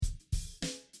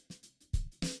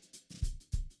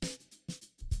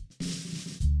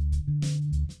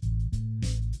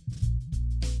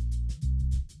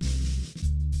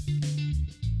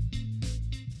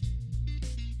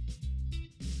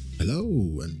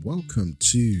Hello and welcome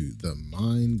to the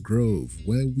Mind Grove,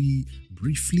 where we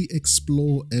briefly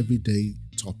explore everyday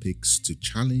topics to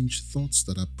challenge thoughts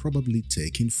that are probably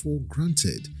taken for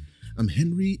granted. I'm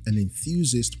Henry, an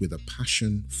enthusiast with a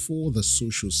passion for the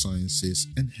social sciences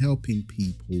and helping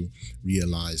people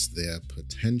realize their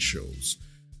potentials.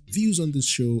 Views on this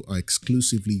show are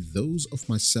exclusively those of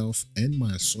myself and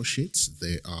my associates.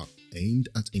 They are aimed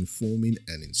at informing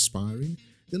and inspiring.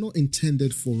 They're not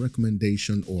intended for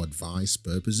recommendation or advice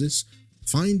purposes.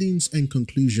 Findings and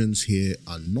conclusions here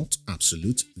are not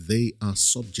absolute. They are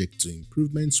subject to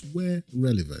improvements where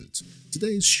relevant.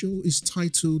 Today's show is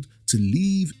titled To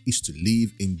Live is to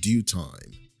Live in Due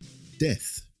Time.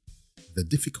 Death, the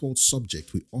difficult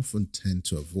subject we often tend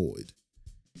to avoid.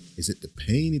 Is it the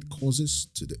pain it causes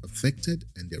to the affected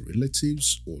and their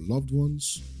relatives or loved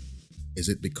ones? Is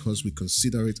it because we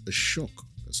consider it a shock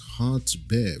that's hard to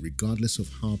bear regardless of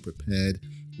how prepared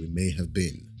we may have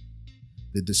been?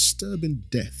 The disturbing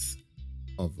death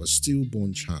of a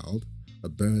stillborn child, a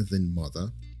birthing mother,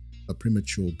 a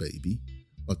premature baby,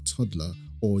 a toddler,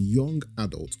 or young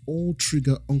adult all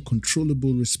trigger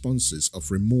uncontrollable responses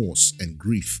of remorse and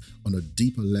grief on a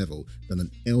deeper level than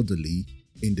an elderly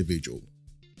individual.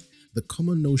 The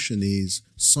common notion is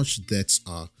such deaths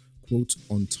are, quote,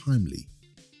 untimely,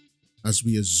 as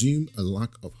we assume a lack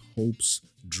of hopes,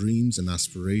 dreams, and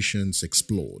aspirations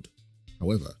explored.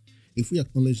 However, if we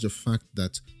acknowledge the fact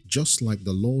that just like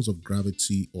the laws of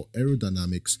gravity or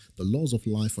aerodynamics, the laws of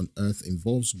life on Earth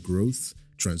involves growth,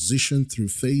 transition through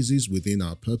phases within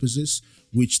our purposes,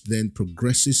 which then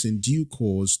progresses in due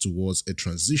course towards a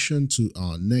transition to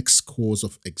our next course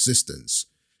of existence.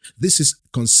 This is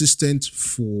consistent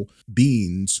for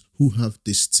beings who have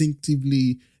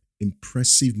distinctively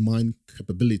impressive mind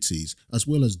capabilities, as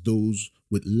well as those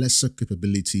with lesser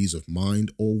capabilities of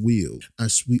mind or will.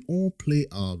 As we all play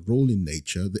our role in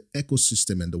nature, the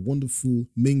ecosystem, and the wonderful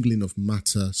mingling of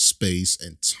matter, space,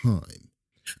 and time.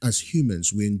 As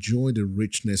humans, we enjoy the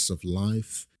richness of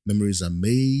life. Memories are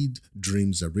made,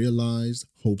 dreams are realized,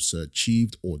 hopes are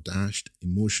achieved or dashed,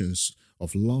 emotions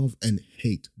of love and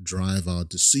hate drive our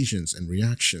decisions and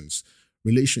reactions.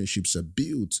 Relationships are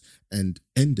built and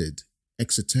ended,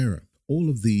 etc. All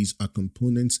of these are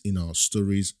components in our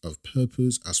stories of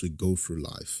purpose as we go through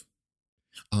life.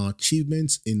 Our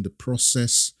achievements in the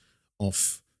process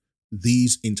of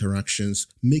these interactions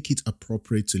make it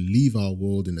appropriate to leave our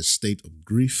world in a state of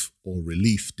grief or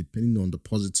relief, depending on the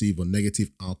positive or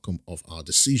negative outcome of our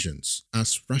decisions.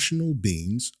 As rational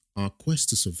beings, our quest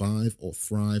to survive or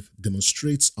thrive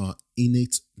demonstrates our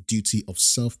innate duty of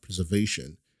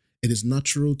self-preservation. It is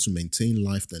natural to maintain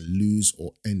life than lose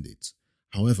or end it.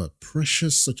 However,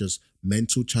 pressures such as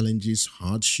mental challenges,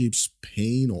 hardships,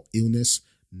 pain, or illness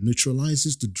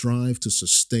neutralizes the drive to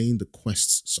sustain the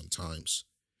quest sometimes.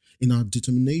 In our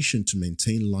determination to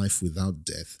maintain life without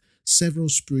death, several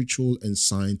spiritual and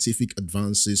scientific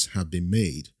advances have been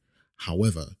made.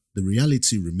 However, the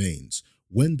reality remains: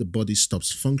 when the body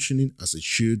stops functioning as it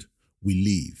should, we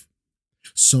leave.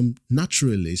 Some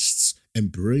naturalists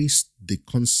embrace the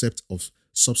concept of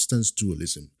substance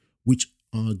dualism, which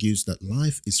argues that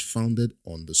life is founded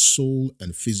on the soul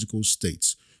and physical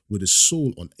states, with the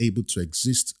soul unable to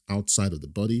exist outside of the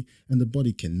body, and the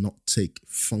body cannot take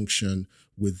function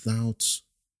without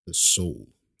the soul.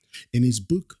 In his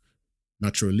book,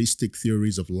 Naturalistic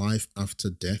Theories of Life After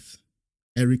Death,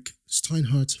 Eric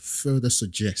Steinhardt further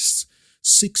suggests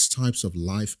 6 types of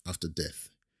life after death.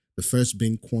 The first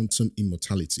being quantum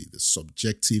immortality, the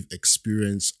subjective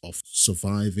experience of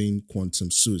surviving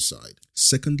quantum suicide.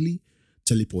 Secondly,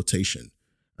 teleportation,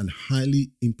 a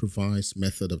highly improvised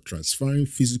method of transferring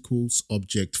physical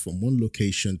objects from one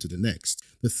location to the next.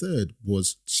 The third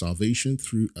was salvation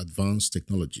through advanced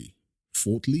technology.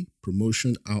 Fourthly,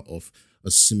 promotion out of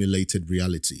a simulated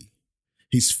reality.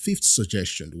 His fifth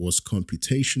suggestion was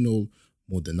computational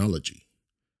modernology,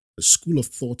 a school of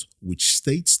thought which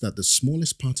states that the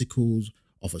smallest particles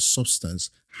of a substance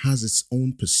has its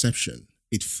own perception.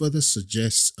 It further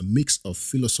suggests a mix of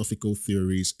philosophical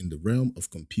theories in the realm of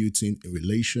computing in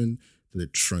relation to the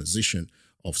transition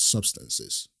of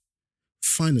substances.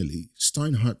 Finally,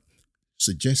 Steinhardt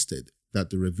suggested that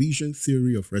the revision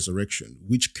theory of resurrection,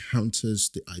 which counters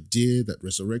the idea that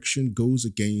resurrection goes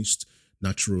against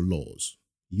natural laws,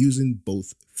 using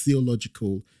both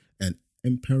theological and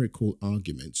empirical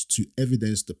arguments to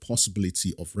evidence the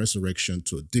possibility of resurrection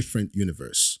to a different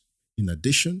universe. In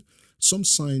addition, some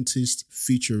scientists,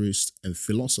 futurists, and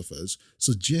philosophers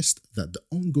suggest that the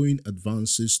ongoing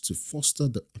advances to foster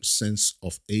the absence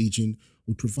of aging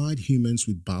would provide humans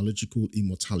with biological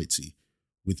immortality,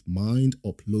 with mind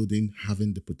uploading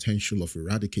having the potential of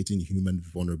eradicating human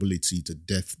vulnerability to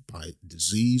death by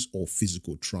disease or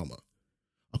physical trauma.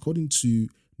 According to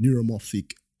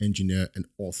neuromorphic engineer and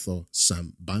author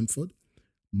Sam Bamford,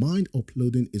 mind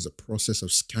uploading is a process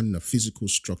of scanning a physical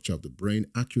structure of the brain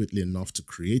accurately enough to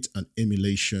create an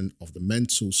emulation of the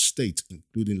mental state,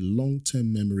 including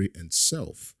long-term memory and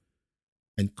self,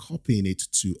 and copying it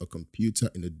to a computer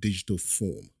in a digital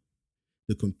form.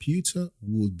 The computer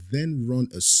would then run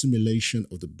a simulation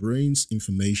of the brain's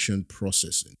information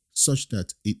processing, such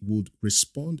that it would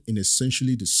respond in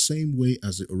essentially the same way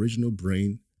as the original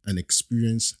brain and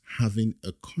experience having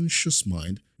a conscious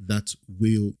mind that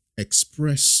will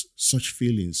express such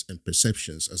feelings and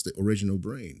perceptions as the original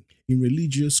brain. In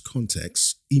religious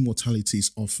contexts, immortality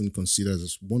is often considered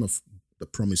as one of the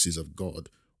promises of God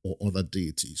or other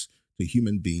deities to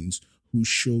human beings who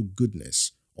show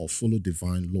goodness or follow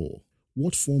divine law.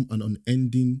 What form an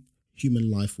unending human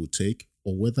life will take,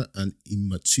 or whether an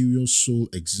immaterial soul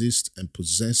exists and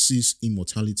possesses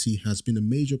immortality, has been a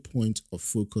major point of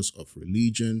focus of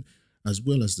religion, as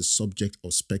well as the subject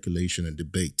of speculation and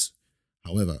debate.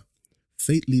 However,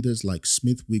 faith leaders like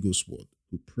Smith Wigglesworth,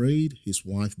 who prayed his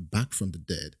wife back from the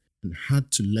dead and had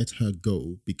to let her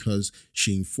go because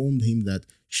she informed him that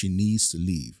she needs to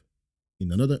leave.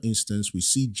 In another instance, we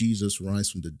see Jesus rise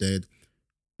from the dead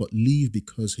but leave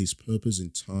because his purpose in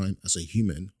time as a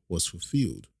human was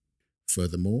fulfilled.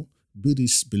 Furthermore,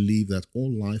 Buddhists believe that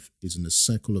all life is in a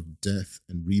cycle of death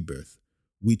and rebirth,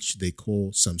 which they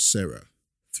call samsara.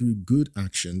 Through good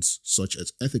actions such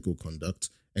as ethical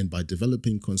conduct and by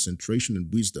developing concentration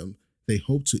and wisdom, they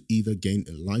hope to either gain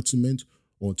enlightenment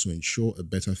or to ensure a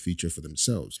better future for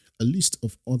themselves. A list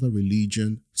of other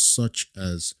religions such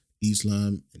as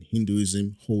Islam and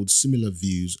Hinduism hold similar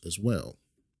views as well.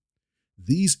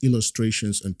 These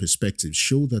illustrations and perspectives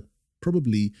show that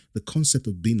probably the concept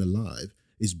of being alive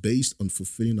is based on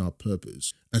fulfilling our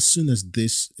purpose. As soon as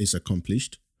this is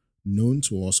accomplished, known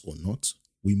to us or not,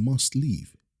 we must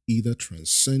leave, either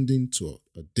transcending to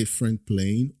a different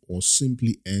plane or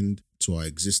simply end to our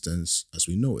existence as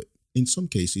we know it. In some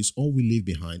cases, all we leave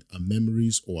behind are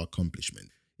memories or accomplishment.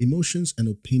 Emotions and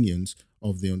opinions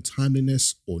of the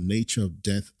untimeliness or nature of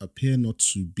death appear not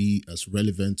to be as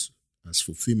relevant as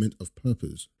fulfillment of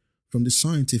purpose. From the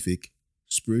scientific,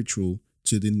 spiritual,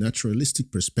 to the naturalistic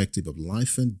perspective of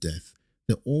life and death,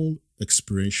 they're all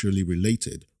experientially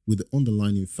related, with the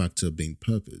underlying factor being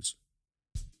purpose.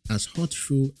 As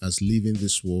hurtful as leaving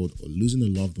this world or losing a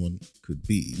loved one could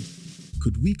be,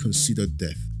 could we consider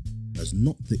death as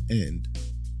not the end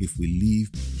if we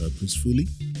live purposefully?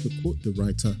 To quote the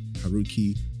writer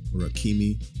Haruki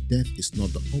Murakami, death is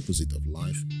not the opposite of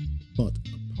life, but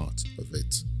a part of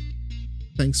it.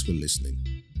 Thanks for listening.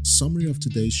 Summary of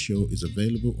today's show is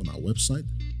available on our website,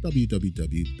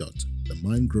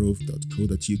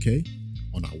 www.themindgrove.co.uk.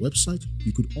 On our website,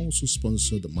 you could also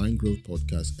sponsor the Mindgrove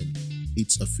podcast and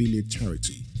its affiliate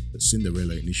charity, the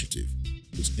Cinderella Initiative,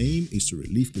 whose aim is to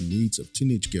relieve the needs of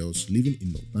teenage girls living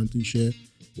in Northamptonshire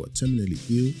who are terminally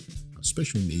ill, have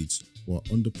special needs, or are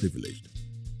underprivileged.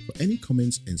 For any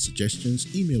comments and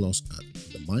suggestions, email us at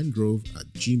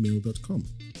themindgrove@gmail.com.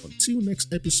 Until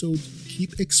next episode,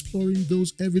 keep exploring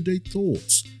those everyday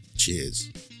thoughts. Cheers.